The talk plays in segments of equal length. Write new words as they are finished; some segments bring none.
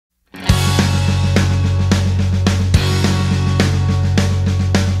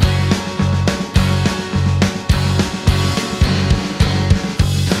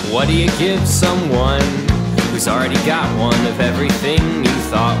What do you give someone who's already got one of everything you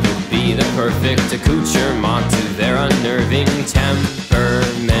thought would be the perfect accoutrement to their unnerving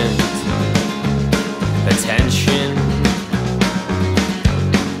temperament? Attention.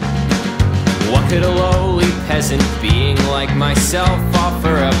 What could a lowly peasant being like myself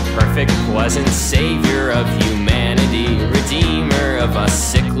offer a perfect, pleasant savior of humanity, redeemer of us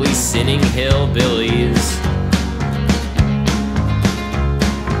sickly, sinning hillbillies?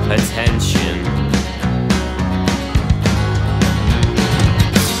 Attention.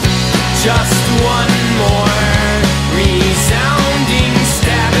 Just one more resounding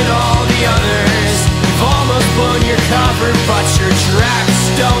stab at all the others. You've almost blown your cover, but your tracks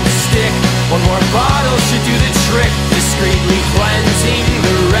don't stick. One more bottle should do the trick, discreetly cleansing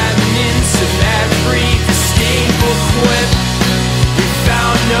the remnants of every disdainful quip. We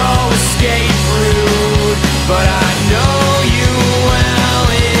found no escape route, but I know you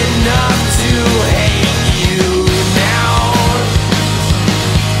well enough to hate you now.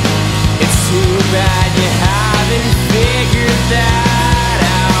 It's too bad you haven't figured that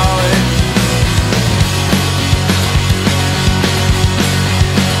out.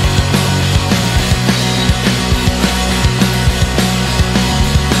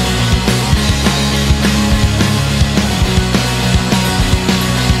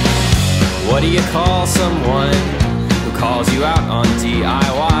 What do you call someone who calls you out on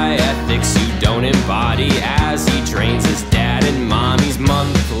DIY ethics you don't embody as he drains his dad and mommy's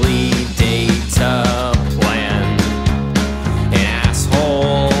monthly data plan? An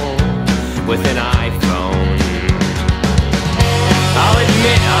asshole with an iPhone. I'll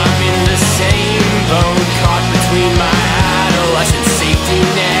admit I'm in the same boat, caught between my adolescent safety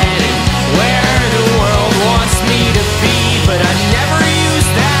net and where the world wants me to be, but I never use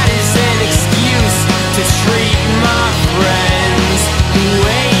that as an excuse to treat my friends the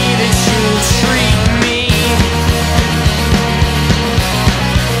way that you treat me.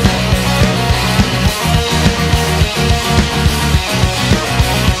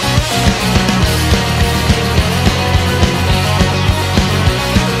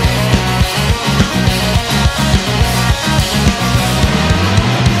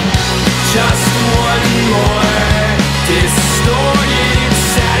 Just one more distorted,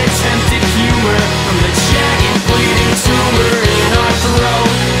 sad attempted humor from the jagged, bleeding tumor in our throat.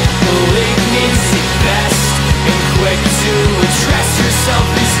 Malignancy best and quick to address yourself